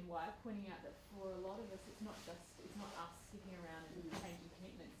as a Gen Y, pointing out that for a lot of us, it's not us sticking around and changing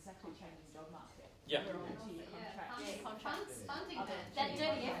commitments, it's actually changing the job market. Yeah. We're on 2-year contracts. contracts. Funding other that. That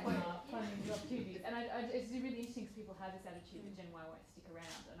dirty F word. funding the opportunities. And it's really interesting because people have this attitude that Gen Y won't stick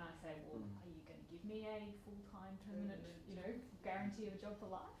around, and I say, well, are you going to give me a full-time, permanent, guarantee of a job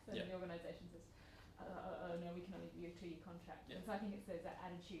for life? And the organisation says, no, we can only give you a 2-year contract. And so I think it's that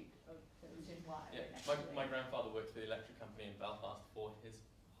attitude of Gen Y. My grandfather worked for the electric company in Belfast for his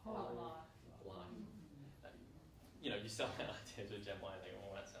whole life. You sell that idea to a Gen Y and they go,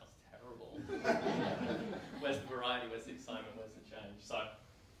 oh, that sounds terrible. Where's the variety, where's the excitement, where's the change? So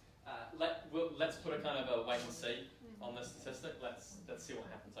let's put a kind of a wait and see on this statistic. Let's see what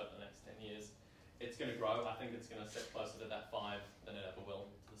happens over the next 10 years. It's going to grow. I think it's going to sit closer to that 5 than it ever will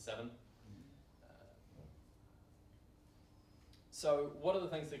to the 7. So what are the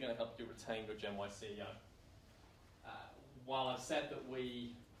things that are going to help you retain your Gen Y CEO? While I've said that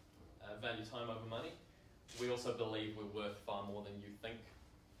we value time over money, we also believe we're worth far more than you think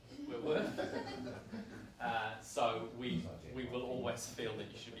we're worth. So we will always feel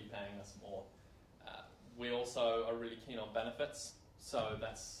that you should be paying us more. We also are really keen on benefits. So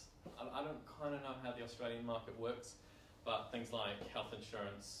I don't kind of know how the Australian market works, but things like health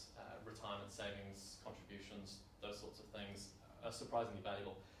insurance, retirement savings, contributions, those sorts of things are surprisingly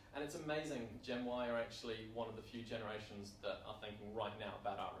valuable. And it's amazing, Gen Y are actually one of the few generations that are thinking right now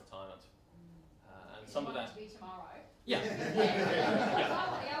about our retirement. And some of that... to be tomorrow. Yeah. I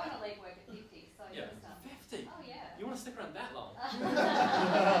want to leave work at 50, so yeah. 50? Oh, yeah. You want to stick around that long?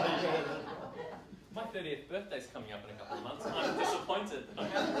 My 30th birthday's coming up in a couple of months. I'm disappointed that I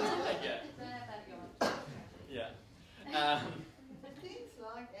haven't retired yet. Yeah. Things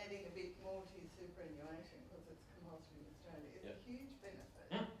like adding a bit more to your superannuation, because it's compulsory in Australia, is a huge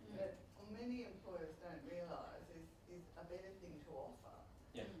benefit that many employers don't realise is a better thing to offer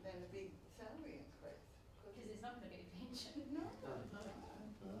than a big salary increase. Because there's not going to be a pension. No.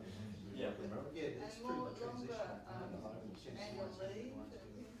 Yeah, it's and pretty more much transition. annual leave and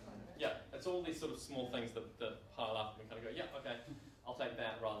things like that. Yeah, it's all these sort of small things that pile up and kind of go, yeah, okay, I'll take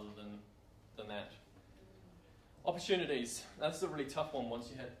that rather than that. Opportunities. That's a really tough one once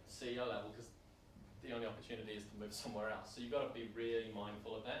you hit CEO level, because the only opportunity is to move somewhere else. So you've got to be really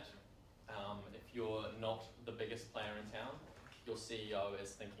mindful of that. If you're not the biggest player in town, your CEO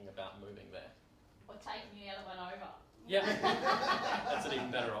is thinking about moving there. Or taking the other one over. Yeah, that's an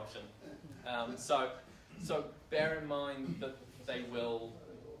even better option. So bear in mind that they will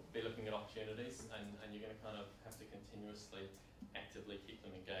be looking at opportunities, and you're going to kind of have to continuously, actively keep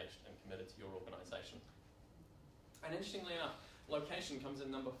them engaged and committed to your organisation. And interestingly enough, location comes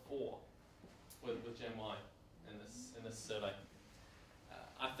in number 4 with Gen Y in this survey.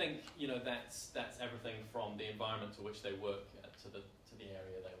 I think that's everything from the environment to which they work to the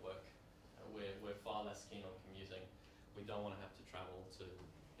area they work. We're far less keen on commuting. We don't want to have to travel to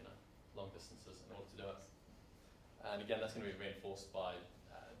long distances in order to do it. And again, that's going to be reinforced by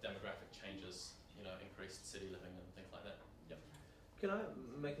demographic changes, increased city living and things like that. Yep. Can I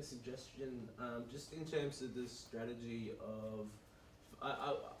make a suggestion, just in terms of the strategy of,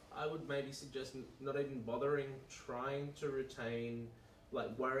 I would maybe suggest not even bothering trying to retain, like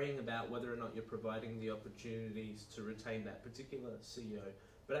worrying about whether or not you're providing the opportunities to retain that particular CEO,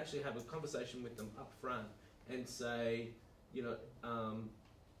 but actually have a conversation with them up front and say,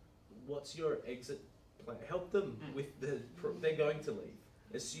 what's your exit plan? Help them with they're going to leave.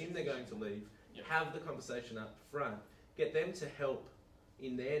 Assume they're going to leave. Yep. Have the conversation up front. Get them to help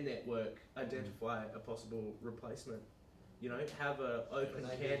in their network identify a possible replacement. Have a open,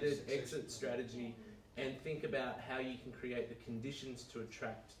 candid exit strategy and think about how you can create the conditions to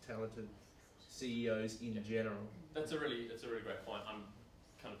attract talented CEOs in general. That's a really great point. I'm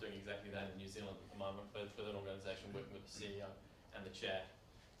kind of doing exactly that in New Zealand at the moment with an organisation working with the CEO and the chair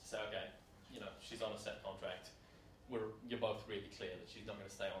to say, okay, she's on a set contract. You're both really clear that she's not going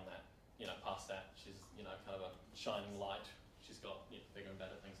to stay on that. Past that, she's kind of a shining light. She's got bigger and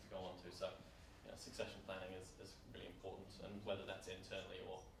better things to go on to. So, succession planning is really important, and whether that's internally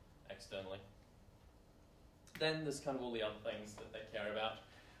or externally. Then there's kind of all the other things that they care about: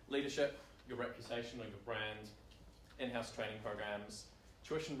 leadership, your reputation or your brand, in-house training programs,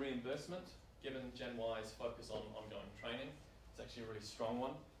 tuition reimbursement. Given Gen Y's focus on ongoing training, it's actually a really strong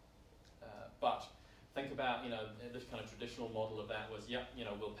one. But think about, this kind of traditional model of that was,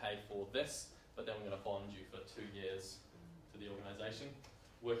 we'll pay for this, but then we're going to bond you for 2 years to the organisation.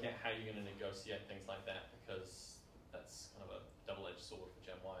 Work out how you're going to negotiate things like that, because that's kind of a double-edged sword for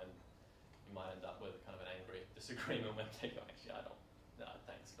Gen Y, and you might end up with kind of an angry disagreement when they go, actually,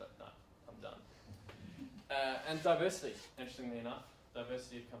 thanks, but no, I'm done. And diversity, interestingly enough,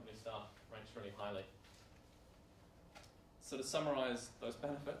 diversity of company staff ranks really highly. So to summarise those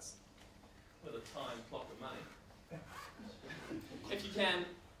benefits, with a time, clock and money, If you can,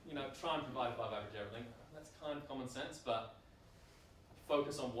 try and provide above average everything. That's kind of common sense, but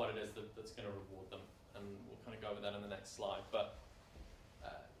focus on what it is that's going to reward them. And we'll kind of go over that in the next slide. But,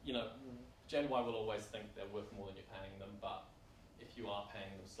 Gen Y will always think they're worth more than you're paying them, but if you are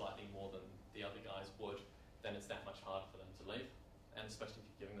paying them slightly more than the other guys would, then it's that much harder for them to leave. And especially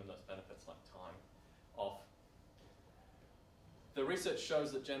if you're giving them those benefits like time off. The research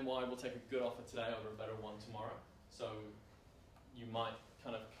shows that Gen Y will take a good offer today over a better one tomorrow. So you might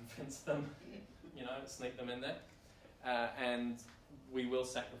kind of convince them, sneak them in there. And we will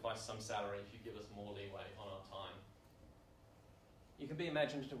sacrifice some salary if you give us more leeway on our time. You can be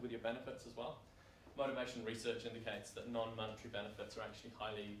imaginative with your benefits as well. Motivation research indicates that non-monetary benefits are actually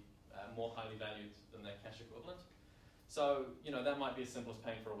more highly valued than their cash equivalent. So, that might be as simple as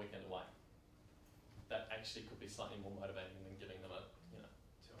paying for a weekend away. That actually could be slightly more motivating than giving them a,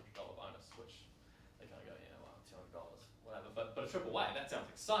 $200 bonus, which they kind of go, $200, whatever. But a trip away, that sounds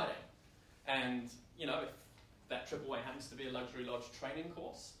exciting. And, if that trip away happens to be a luxury lodge training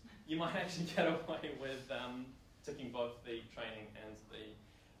course, you might actually get away with ticking both the training and the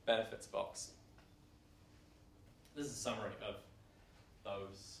benefits box. This is a summary of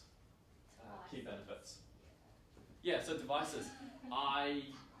those key benefits. Yeah, so devices.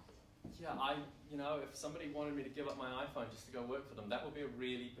 If somebody wanted me to give up my iPhone just to go work for them, that would be a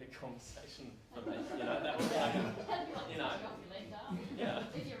really big conversation for me. That would be like,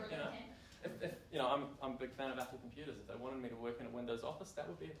 I'm a big fan of Apple computers. If they wanted me to work in a Windows office, that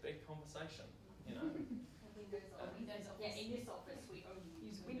would be a big conversation. Windows office. In this office, we only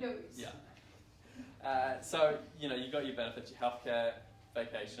use Windows. Yeah. So, you've got your benefits, your healthcare,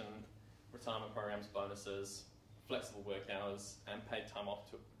 vacation, retirement programs, bonuses, flexible work hours, and paid time off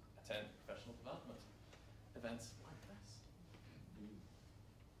to attend professional development events like this.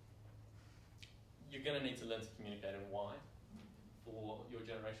 You're going to need to learn to communicate in Y for your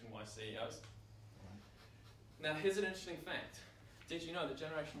Generation Y CEOs. Now, here's an interesting fact. Did you know that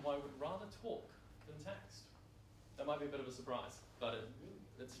Generation Y would rather talk than text? That might be a bit of a surprise, but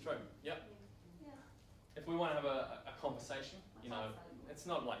it's true. Yep. Yeah. If we want to have a conversation, it's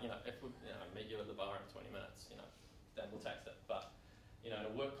not like, if we meet you at the bar in 20 minutes, then we'll text it. But, in a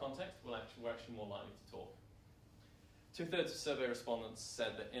work context, we're actually more likely to talk. 2/3 of survey respondents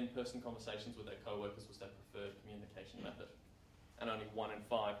said that in-person conversations with their co-workers was their preferred communication method. And only 1 in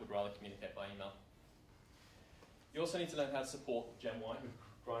 5 would rather communicate by email. You also need to learn how to support Gen Y who've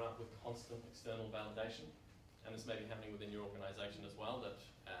grown up with constant external validation. And this may be happening within your organisation as well, that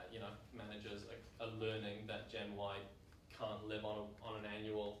managers are learning that Gen Y can't live on an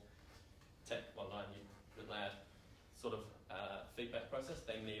annual sort of feedback process.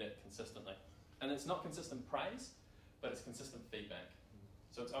 They need it consistently. And it's not consistent praise, but it's consistent feedback.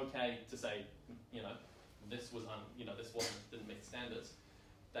 So it's okay to say, this didn't meet standards.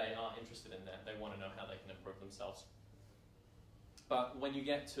 They are interested in that. They want to know how they can improve themselves. But when you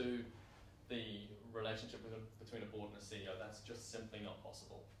get to the relationship between a board and a CEO, that's just simply not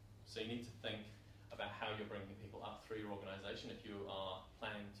possible. So you need to think about how you're bringing people up through your organisation if you are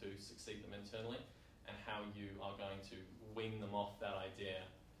planning to succeed them internally, and how you are going to wing them off that idea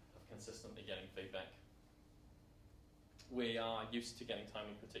of consistently getting feedback. We are used to getting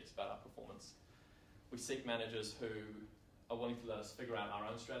timely critiques about our performance. We seek managers who are willing to let us figure out our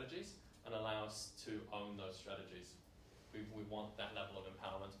own strategies and allow us to own those strategies. We want that level of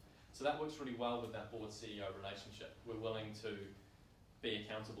empowerment. So that works really well with that board-CEO relationship. We're willing to be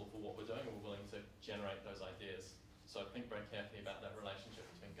accountable for what we're doing, and we're willing to generate those ideas. So think very carefully about that relationship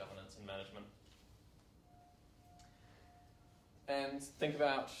between governance and management. And think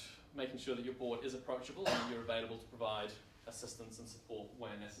about making sure that your board is approachable and you're available to provide assistance and support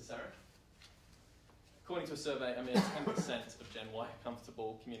where necessary. According to a survey, 10% of Gen Y are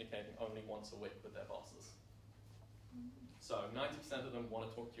comfortable communicating only once a week with their bosses. So 90% of them want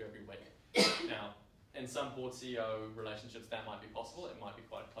to talk to you every week. Now, in some board CEO relationships, that might be possible. It might be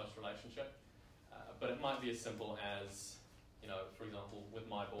quite a close relationship. But it might be as simple as, for example, with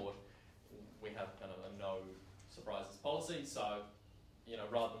my board, we have kind of a no surprises policy. So,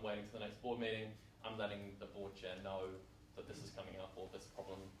 rather than waiting to the next board meeting, I'm letting the board chair know that this is coming up, or this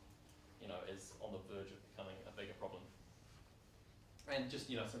problem, is on the verge of becoming a bigger problem. And just,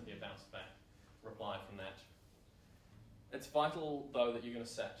 simply a bounce back reply from that. It's vital, though, that you're going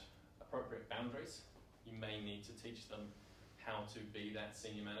to set appropriate boundaries. You may need to teach them how to be that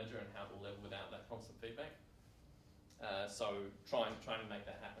senior manager and how to live without that constant feedback. So try and make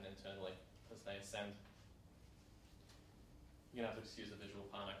that happen internally as they ascend. You're going to have to excuse the visual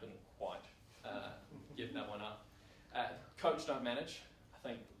part. I couldn't quite give that one up. Coach, don't manage. I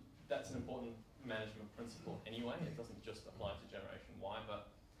think that's an important management principle anyway. It doesn't just apply to Generation Y, but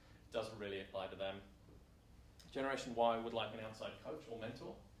does really apply to them. Generation Y would like an outside coach or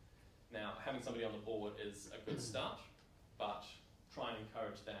mentor. Now, having somebody on the board is a good start, but try and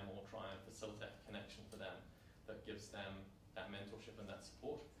encourage them or try and facilitate a connection for them that gives them that mentorship and that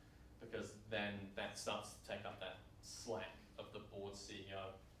support, because then that starts to take up that slack of the board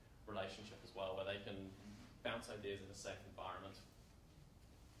CEO relationship as well, where they can bounce ideas in a safe environment.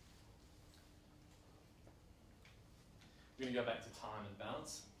 We're going to go back to time and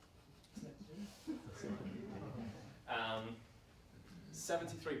balance.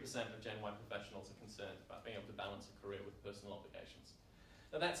 73% of Gen Y professionals are concerned about being able to balance a career with personal obligations.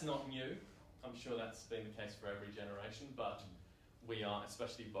 Now that's not new. I'm sure that's been the case for every generation, but we are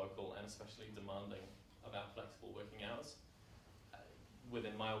especially vocal and especially demanding about flexible working hours.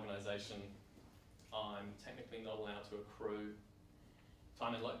 Within my organisation, I'm technically not allowed to accrue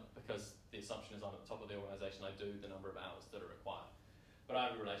time and load because the assumption is I'm at the top of the organisation, I do the number of hours that are required. But I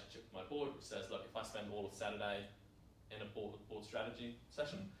have a relationship with my board which says, look, if I spend all of Saturday in a board strategy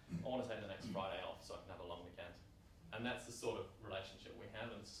session, I want to take the next Friday off so I can have a long weekend. And that's the sort of relationship we have,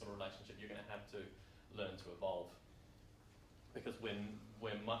 and it's the sort of relationship you're going to have to learn to evolve. Because we're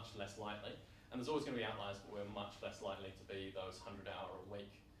much less likely, and there's always going to be outliers, but we're much less likely to be those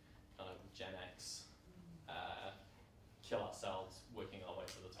 100-hour-a-week kind of Gen X, kill ourselves working our way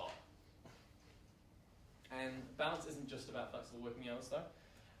to the top. And balance isn't just about flexible working hours though.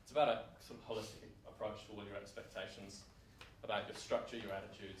 It's about a sort of holistic approach to all your expectations about your structure, your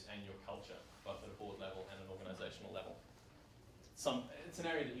attitudes, and your culture, both at a board level and an organisational level. It's an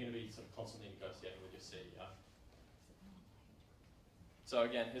area that you're going to be sort of constantly negotiating with your CEO. So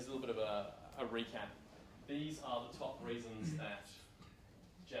again, here's a little bit of a recap. These are the top reasons that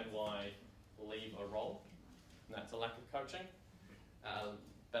Gen Y leave a role, and that's a lack of coaching,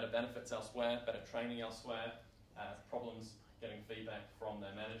 better benefits elsewhere, better training elsewhere, problems getting feedback from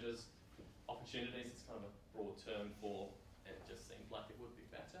their managers, opportunities, it's kind of a broad term for it just seemed like it would be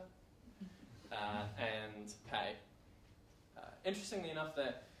better, and pay. Interestingly enough,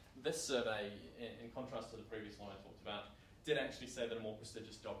 that this survey, in contrast to the previous one I talked about, did actually say that a more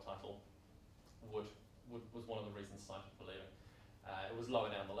prestigious job title was one of the reasons cited for leaving. It was lower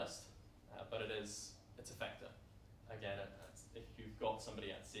down the list, but it's a factor. Again, if you've got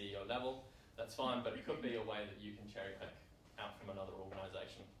somebody at CEO level, that's fine, but it could be a way that you can cherry pick out from another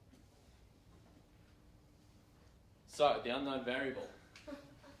organisation. So, the unknown variable.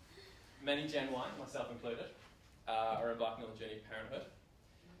 Many Gen Y, myself included, are embarking on the journey of parenthood.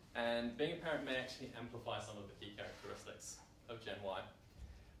 And being a parent may actually amplify some of the key characteristics of Gen Y.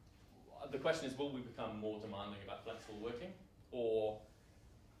 The question is, will we become more demanding about flexible working? Or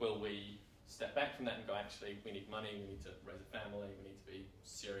will we step back from that and go, actually, we need money, we need to raise a family, we need to be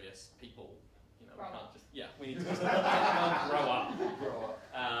serious people. You know, we can't just, we need to just grow up.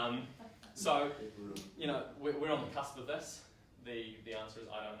 So, you know, we're on the cusp of this. The answer is,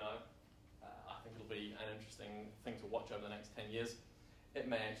 I don't know. I think it'll be an interesting thing to watch over the next 10 years. It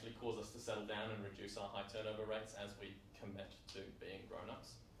may actually cause us to settle down and reduce our high turnover rates as we commit to being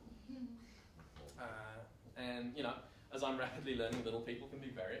grown-ups. And, you know, as I'm rapidly learning, little people can be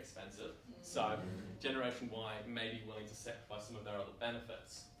very expensive. So Generation Y may be willing to sacrifice some of their other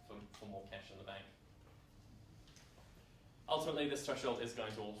benefits for more cash in the bank. Ultimately, this threshold is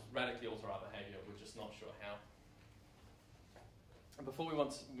going to radically alter our behaviour. We're just not sure how. And before we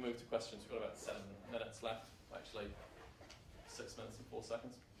want to move to questions, we've got about 7 minutes left. Actually, 6 minutes and 4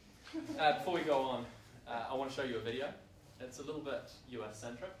 seconds. Before we go on, I want to show you a video. It's a little bit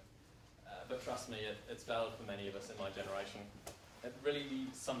US-centric, but trust me, it's valid for many of us in my generation. It really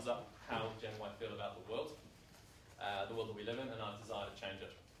sums up how Gen Y feel about the world that we live in, and our desire to change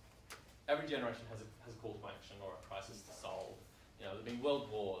it. Every generation has a call to action or a crisis to solve. You know, there have been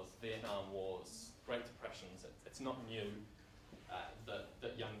world wars, Vietnam wars, Great Depressions. It's not new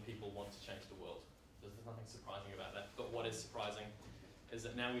that young people want to change the world. There's nothing surprising about that. But what is surprising is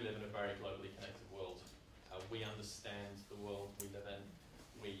that now we live in a very globally connected world. We understand the world we live in.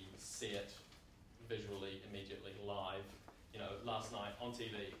 We see it visually, immediately, live. You know, last night on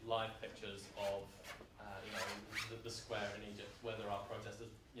TV, live pictures of the square in Egypt where there are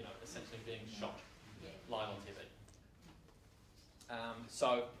protesters, you know, essentially being shot live on TV.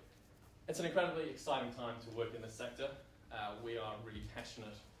 So it's an incredibly exciting time to work in this sector. We are really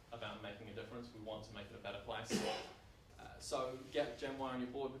passionate about making a difference. We want to make it a better place. So get Gen Y on your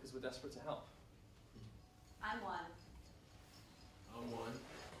board because we're desperate to help. I'm one. I'm one.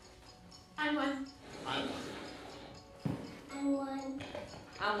 I'm one. I'm one. I'm one.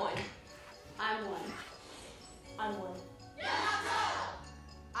 I'm one. I'm one. I'm one.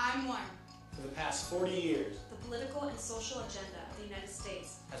 I'm one. For the past 40 years, the political and social agenda of the United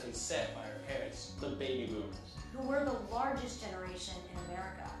States has been set by our parents, the baby boomers. Who were the largest generation in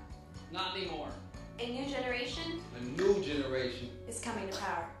America. Not anymore. A new generation A new generation is coming to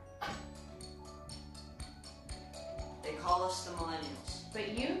power. They call us the millennials.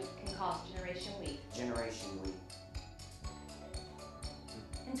 But you can call us Generation We. Generation We.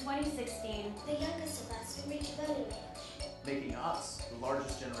 In 2016, the youngest of us will reach voting age, making us the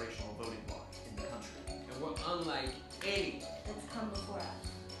largest generational voting bloc in the country. and we're unlike any that's come before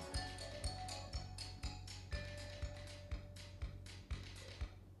us.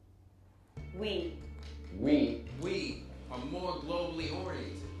 We are more globally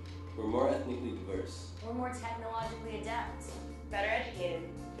oriented. We're more ethnically diverse. We're more technologically adept. Better educated.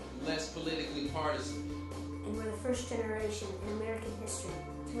 Less politically partisan. and we're the first generation in American history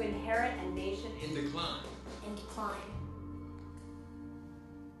to inherit a nation in decline. in decline.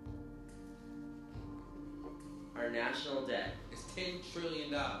 Our national debt is $10 trillion.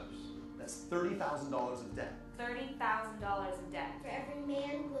 That's $30,000 of debt. $30,000 in debt. For every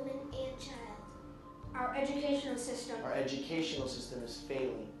man, woman, and child. Our educational system is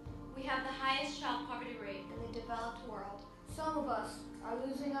failing. We have the highest child poverty rate in the developed world. Some of us are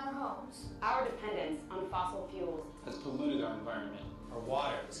losing our homes. Our dependence on fossil fuels has polluted our environment. Our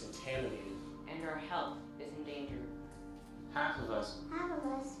water is contaminated. And our health is in danger. Half of us will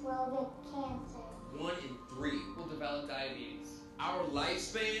get cancer. 1 in 3 will develop diabetes. Our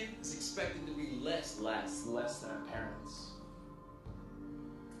lifespan is expected to be less than our parents.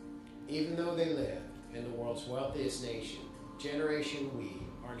 Even though they live in the world's wealthiest nation, Generation We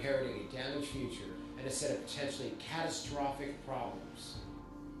are inheriting a damaged future and a set of potentially catastrophic problems.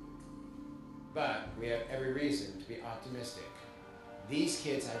 But we have every reason to be optimistic. These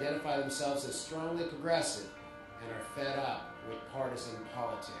kids identify themselves as strongly progressive and are fed up with partisan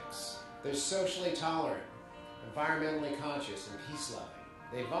politics. They're socially tolerant, environmentally conscious, and peace-loving.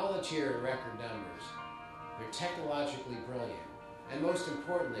 They volunteer in record numbers. They're technologically brilliant. And most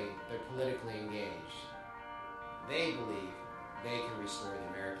importantly, they're politically engaged. They believe they can restore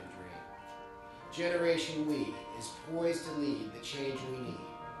the American dream. Generation We is poised to lead the change we need.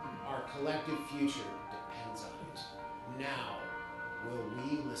 Our collective future depends on it. Now, will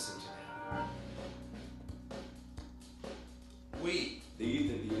we listen to them? We, the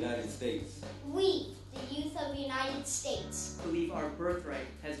youth of the United States. We, the youth of the United States, believe our birthright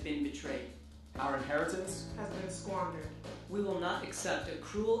has been betrayed. Our inheritance has been squandered. We will not accept a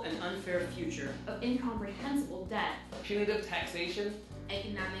cruel and unfair future of incomprehensible debt, punitive taxation,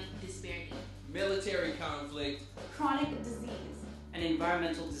 economic disparity, military conflict, chronic disease, an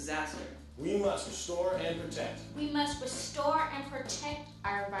environmental disaster. We must restore and protect. We must restore and protect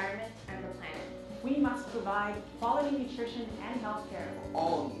our environment and the planet. We must provide quality nutrition and health care for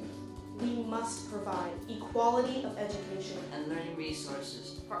all youth. We must provide equality of education and learning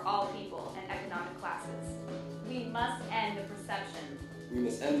resources for all people and economic classes. We must end the perception. We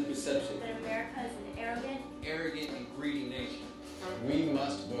must end the perception that America is an arrogant and greedy nation. We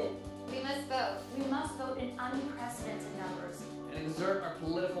must vote. We must vote. We must vote in unprecedented numbers. And exert our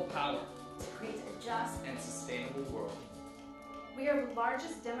political power to create a just and sustainable world. We are the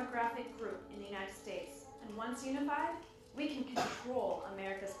largest demographic group in the United States, and once unified, we can control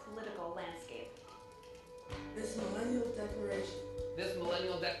America's political landscape. This Millennial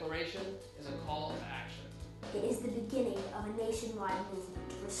Declaration is a call to action. It is the beginning of a nationwide movement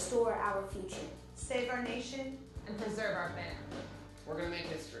to restore our future. Save our nation and preserve our planet. We're going to make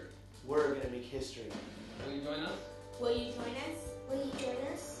history. We're going to make history. Will you join us? Will you join us? Will you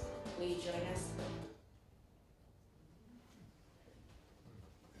join us? Will you join us?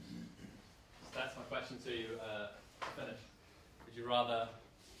 So that's my question to you. Finish. Would you rather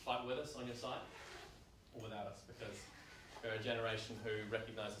fight with us on your side or without us? Because we're a generation who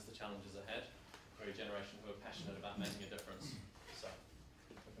recognises the challenges ahead. We're a generation who are passionate about making a difference. So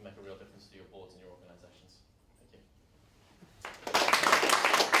we can make a real difference to your boards and your organisations.